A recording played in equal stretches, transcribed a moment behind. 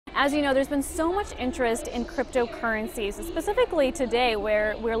As you know, there's been so much interest in cryptocurrencies, specifically today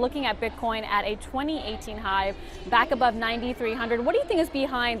where we're looking at Bitcoin at a 2018 high, back above 9,300. What do you think is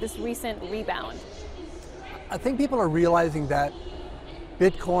behind this recent rebound? I think people are realizing that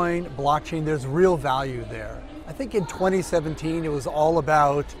Bitcoin, blockchain, there's real value there. I think in 2017 it was all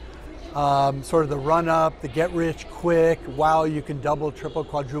about sort of the run up, the get rich quick, wow, you can double, triple,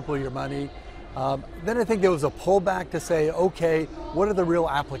 quadruple your money. Then I think there was a pullback to say, okay, what are the real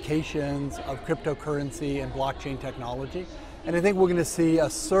applications of cryptocurrency and blockchain technology? And I think we're going to see a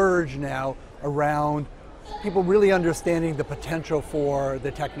surge now around people really understanding the potential for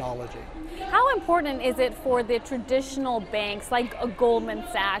the technology. How important is it for the traditional banks like a Goldman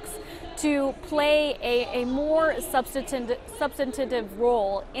Sachs to play a more substantive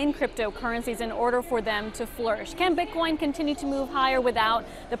role in cryptocurrencies in order for them to flourish? Can Bitcoin continue to move higher without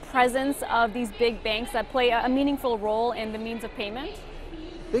the presence of these big banks that play a meaningful role in the means of payment?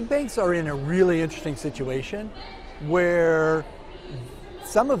 Big banks are in a really interesting situation where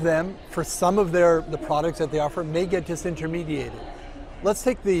some of them, for some of the products that they offer, may get disintermediated. Let's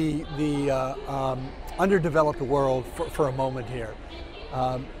take the underdeveloped world for a moment here.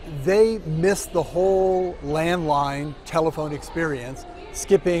 They missed the whole landline telephone experience,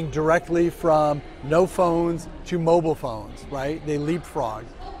 skipping directly from no phones to mobile phones, right? They leapfrogged.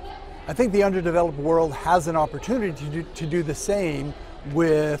 I think the underdeveloped world has an opportunity to do the same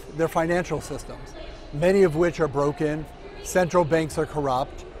with their financial systems, many of which are broken, central banks are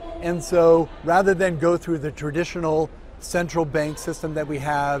corrupt, and so rather than go through the traditional central bank system that we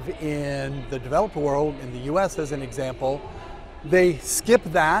have in the developed world, in the US as an example, they skip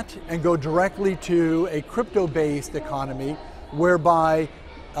that and go directly to a crypto-based economy whereby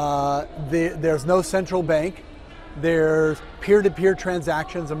there's no central bank, there's peer-to-peer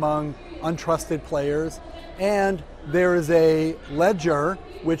transactions among untrusted players, and there is a ledger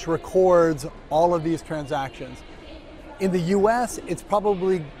which records all of these transactions. In the US, it's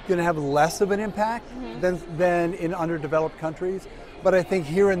probably going to have less of an impact than in underdeveloped countries. But I think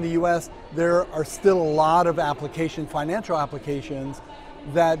here in the US, there are still a lot of financial applications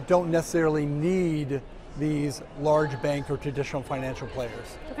that don't necessarily need these large bank or traditional financial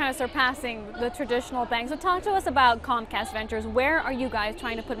players. So kind of surpassing the traditional banks. So talk to us about Comcast Ventures. Where are you guys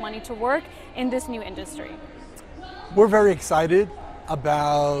trying to put money to work in this new industry? We're very excited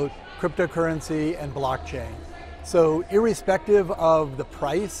about cryptocurrency and blockchain. So irrespective of the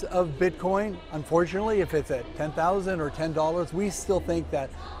price of Bitcoin, unfortunately, if it's at $10,000 or $10, we still think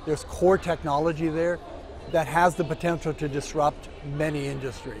that there's core technology there that has the potential to disrupt many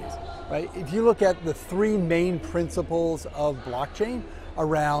industries, right? If you look at the three main principles of blockchain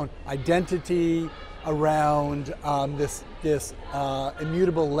around identity, around this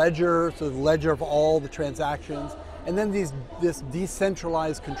immutable ledger, so the ledger of all the transactions, and then this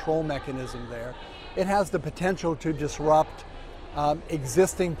decentralized control mechanism there, it has the potential to disrupt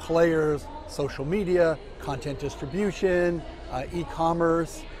existing players, social media, content distribution,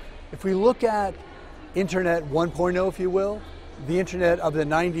 e-commerce. If we look at Internet 1.0, if you will, the Internet of the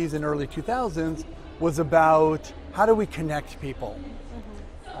 90s and early 2000s was about how do we connect people.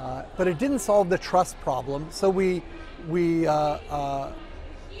 But it didn't solve the trust problem, so we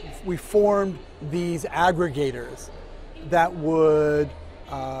formed these aggregators that would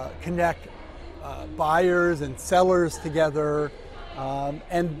connect buyers and sellers together,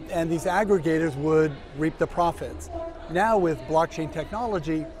 and these aggregators would reap the profits. Now with blockchain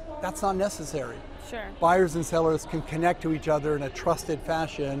technology, that's not necessary. Sure. Buyers and sellers can connect to each other in a trusted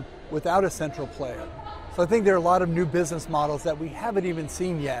fashion without a central player. So I think there are a lot of new business models that we haven't even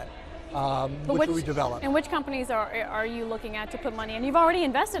seen yet, which we develop. And which companies are you looking at to put money in? You've already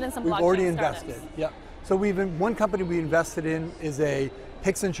invested in some blockchain startups. We've already invested, yeah. So one company we invested in is a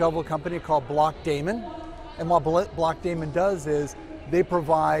picks and shovel company called Blockdaemon. And what Blockdaemon does is they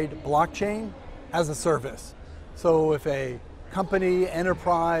provide blockchain as a service. So if a company,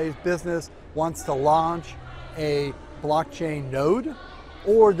 enterprise, business wants to launch a blockchain node,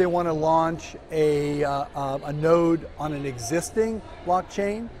 or they want to launch a node on an existing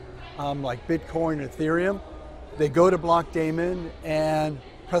blockchain, like Bitcoin or Ethereum, they go to Blockdaemon and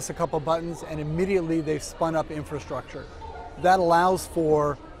press a couple buttons, and immediately they've spun up infrastructure. That allows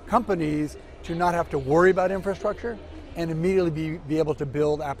for companies to not have to worry about infrastructure and immediately be able to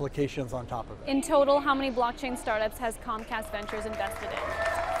build applications on top of it. In total, how many blockchain startups has Comcast Ventures invested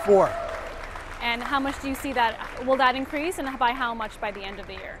in? 4. And how much do you see that, will that increase, and by how much by the end of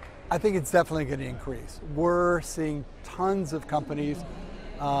the year? I think it's definitely going to increase. We're seeing tons of companies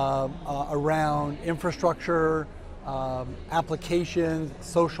around infrastructure, applications,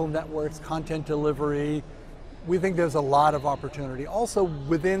 social networks, content delivery, we think there's a lot of opportunity. Also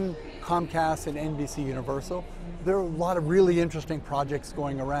within Comcast and NBC Universal, there are a lot of really interesting projects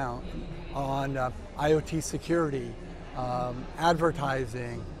going around on IoT security,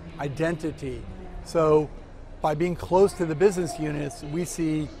 advertising, identity. So by being close to the business units, we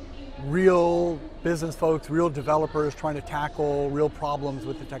see real business folks, real developers trying to tackle real problems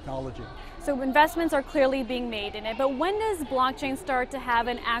with the technology. So investments are clearly being made in it, but when does blockchain start to have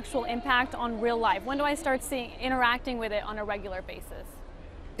an actual impact on real life? When do I start interacting with it on a regular basis?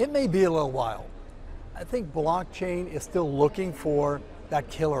 It may be a little while. I think blockchain is still looking for that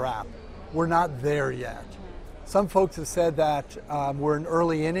killer app. We're not there yet. Some folks have said that we're in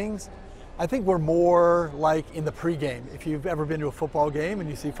early innings. I think we're more like in the pregame. If you've ever been to a football game and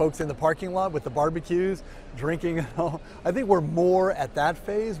you see folks in the parking lot with the barbecues, drinking and all, I think we're more at that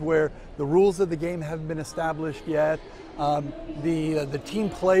phase where the rules of the game haven't been established yet. The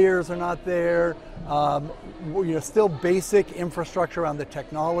team players are not there. Still basic infrastructure around the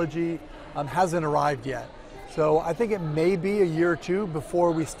technology hasn't arrived yet. So I think it may be a year or two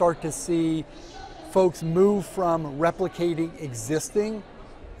before we start to see folks move from replicating existing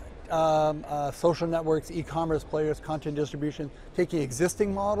social networks, e-commerce players, content distribution, taking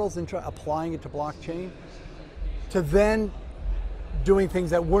existing models and applying it to blockchain, to then doing things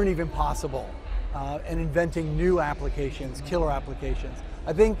that weren't even possible and inventing new applications, killer applications.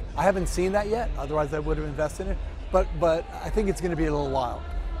 I haven't seen that yet, otherwise I would have invested in it, but I think it's going to be a little while.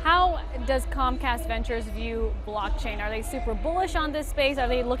 How does Comcast Ventures view blockchain? Are they super bullish on this space? Are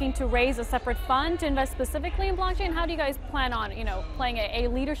they looking to raise a separate fund to invest specifically in blockchain? How do you guys plan on, playing a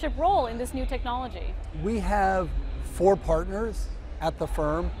leadership role in this new technology? We have 4 partners at the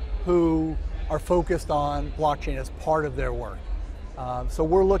firm who are focused on blockchain as part of their work. So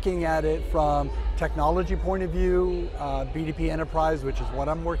we're looking at it from technology point of view, BDP Enterprise, which is what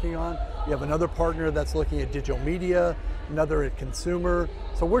I'm working on. We have another partner that's looking at digital media, another at consumer.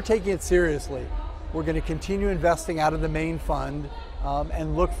 So we're taking it seriously. We're going to continue investing out of the main fund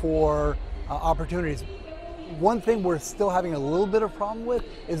and look for opportunities. One thing we're still having a little bit of problem with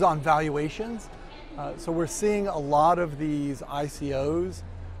is on valuations. So we're seeing a lot of these ICOs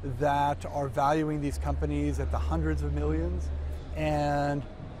that are valuing these companies at the hundreds of millions, and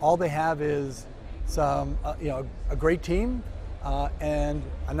all they have is some, a great team and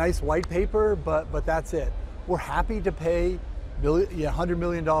a nice white paper, but that's it. We're happy to pay $100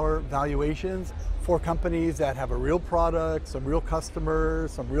 million valuations for companies that have a real product, some real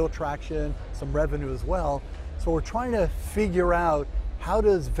customers, some real traction, some revenue as well. So we're trying to figure out, how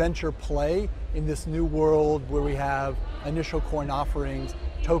does venture play in this new world where we have initial coin offerings,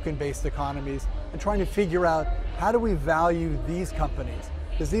 token-based economies, and trying to figure out, how do we value these companies?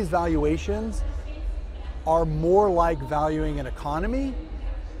 Because these valuations are more like valuing an economy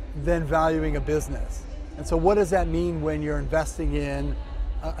than valuing a business. And so what does that mean when you're investing in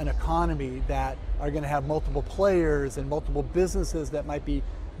an economy that are going to have multiple players and multiple businesses that might be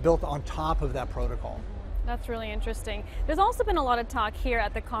built on top of that protocol? That's really interesting. There's also been a lot of talk here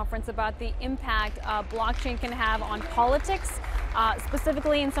at the conference about the impact blockchain can have on politics,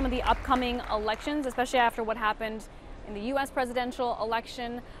 specifically in some of the upcoming elections, especially after what happened in the US presidential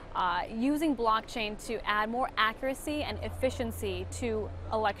election, using blockchain to add more accuracy and efficiency to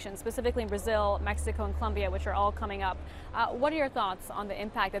elections, specifically in Brazil, Mexico, and Colombia, which are all coming up. What are your thoughts on the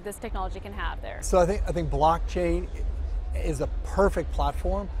impact that this technology can have there? So I think blockchain is a perfect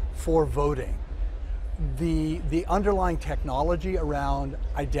platform for voting. The underlying technology around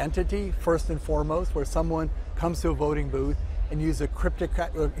identity, first and foremost, where someone comes to a voting booth and use a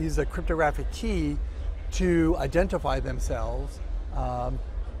cryptographic key to identify themselves,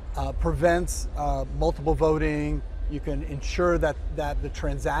 prevents multiple voting. You can ensure that the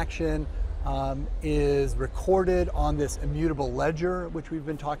transaction is recorded on this immutable ledger, which we've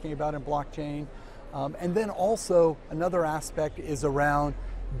been talking about in blockchain. And then also another aspect is around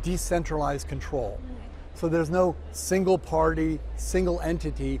decentralized control. So there's no single party, single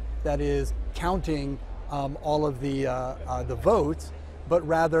entity that is counting all of the votes, but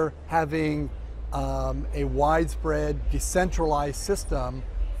rather having a widespread decentralized system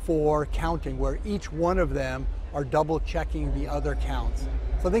for counting, where each one of them are double checking the other counts.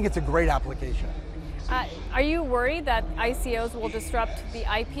 So I think it's a great application. Are you worried that ICOs will disrupt the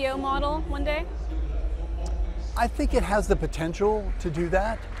IPO model one day? I think it has the potential to do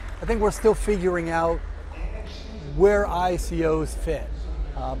that. I think we're still figuring out where ICOs fit.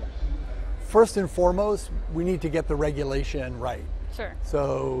 First and foremost, we need to get the regulation right. Sure.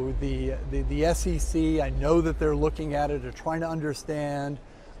 So the SEC, I know that they're looking at it, they're trying to understand,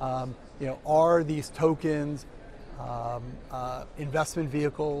 are these tokens investment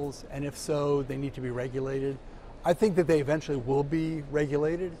vehicles, and if so, they need to be regulated. I think that they eventually will be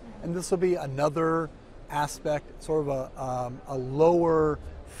regulated, and this will be another aspect, sort of a lower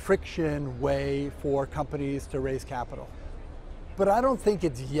friction way for companies to raise capital. But I don't think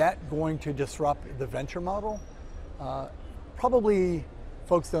it's yet going to disrupt the venture model. Probably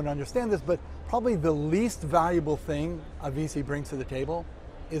folks don't understand this, but probably the least valuable thing a VC brings to the table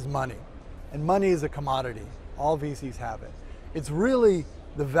is money. And money is a commodity. All VCs have it. It's really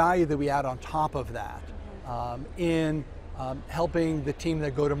the value that we add on top of that in helping the team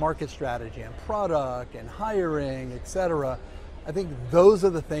that go-to-market strategy and product and hiring, et cetera. I think those are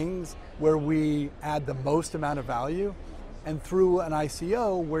the things where we add the most amount of value. And through an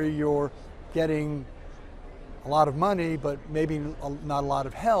ICO where you're getting a lot of money, but maybe not a lot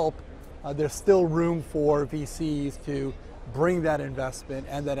of help, there's still room for VCs to bring that investment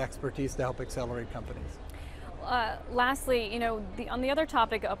and that expertise to help accelerate companies. Lastly, on the other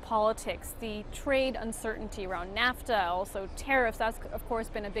topic of politics, the trade uncertainty around NAFTA, also tariffs, that's of course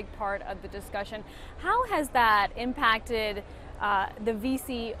been a big part of the discussion. How has that impacted the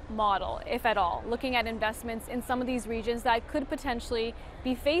VC model, if at all, looking at investments in some of these regions that could potentially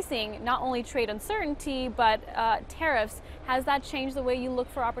be facing not only trade uncertainty, but tariffs? Has that changed the way you look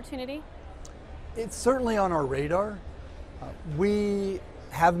for opportunity? It's certainly on our radar. We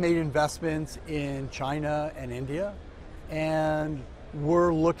have made investments in China and India, and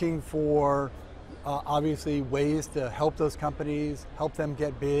we're looking for obviously ways to help those companies, help them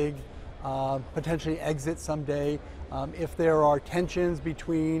get big, potentially exit someday. If there are tensions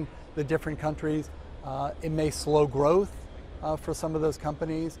between the different countries, it may slow growth for some of those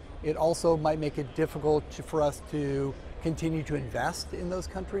companies. It also might make it difficult for us to continue to invest in those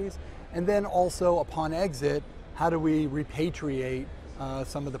countries. And then also upon exit, how do we repatriate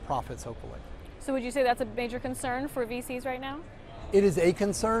some of the profits, hopefully. So would you say that's a major concern for VCs right now? It is a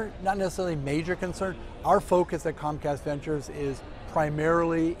concern, not necessarily a major concern. Our focus at Comcast Ventures is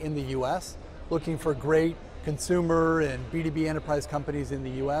primarily in the US, looking for great consumer and B2B enterprise companies in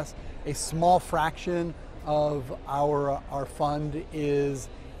the US. A small fraction of our fund is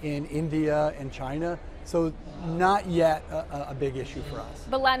in India and China, so not yet a big issue for us.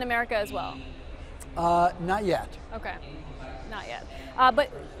 But Latin America as well? Not yet. Okay, not yet. But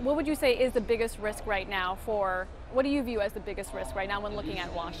what would you say is the biggest risk right now what do you view as the biggest risk right now when looking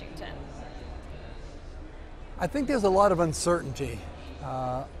at Washington? I think there's a lot of uncertainty.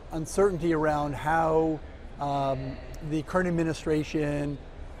 Uncertainty around how the current administration,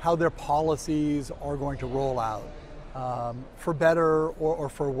 how their policies are going to roll out, for better or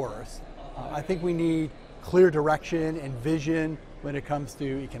for worse. I think we need clear direction and vision when it comes to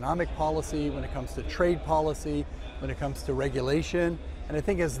economic policy, when it comes to trade policy, when it comes to regulation. And I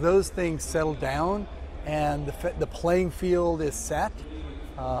think as those things settle down and the playing field is set,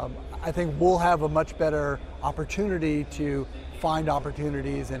 I think we'll have a much better opportunity to find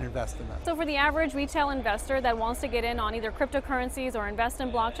opportunities and invest in them. So for the average retail investor that wants to get in on either cryptocurrencies or invest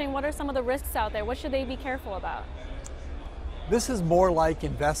in blockchain, what are some of the risks out there? What should they be careful about? This is more like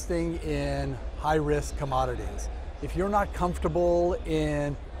investing in high-risk commodities. If you're not comfortable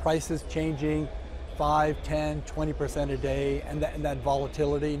in prices changing 5, 10, 20% a day and that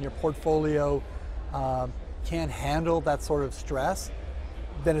volatility in your portfolio can't handle that sort of stress,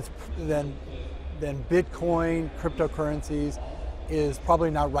 then Bitcoin, cryptocurrencies is probably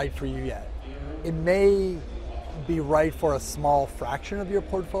not right for you yet. It may be right for a small fraction of your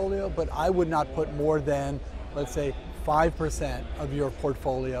portfolio, but I would not put more than, let's say, 5% of your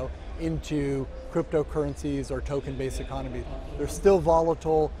portfolio into cryptocurrencies or token-based economies. They're still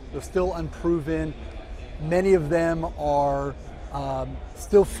volatile, they're still unproven. Many of them are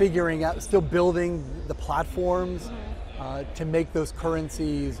still figuring out, still building the platforms to make those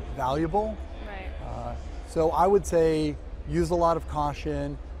currencies valuable. Right. So I would say use a lot of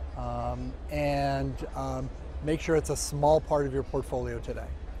caution and make sure it's a small part of your portfolio today.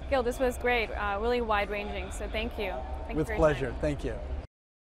 Gil, this was great, really wide-ranging, so thank you. With pleasure, thank you.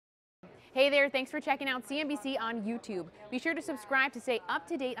 Hey there, thanks for checking out CNBC on YouTube. Be sure to subscribe to stay up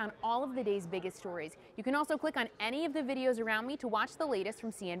to date on all of the day's biggest stories. You can also click on any of the videos around me to watch the latest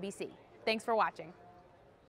from CNBC. Thanks for watching.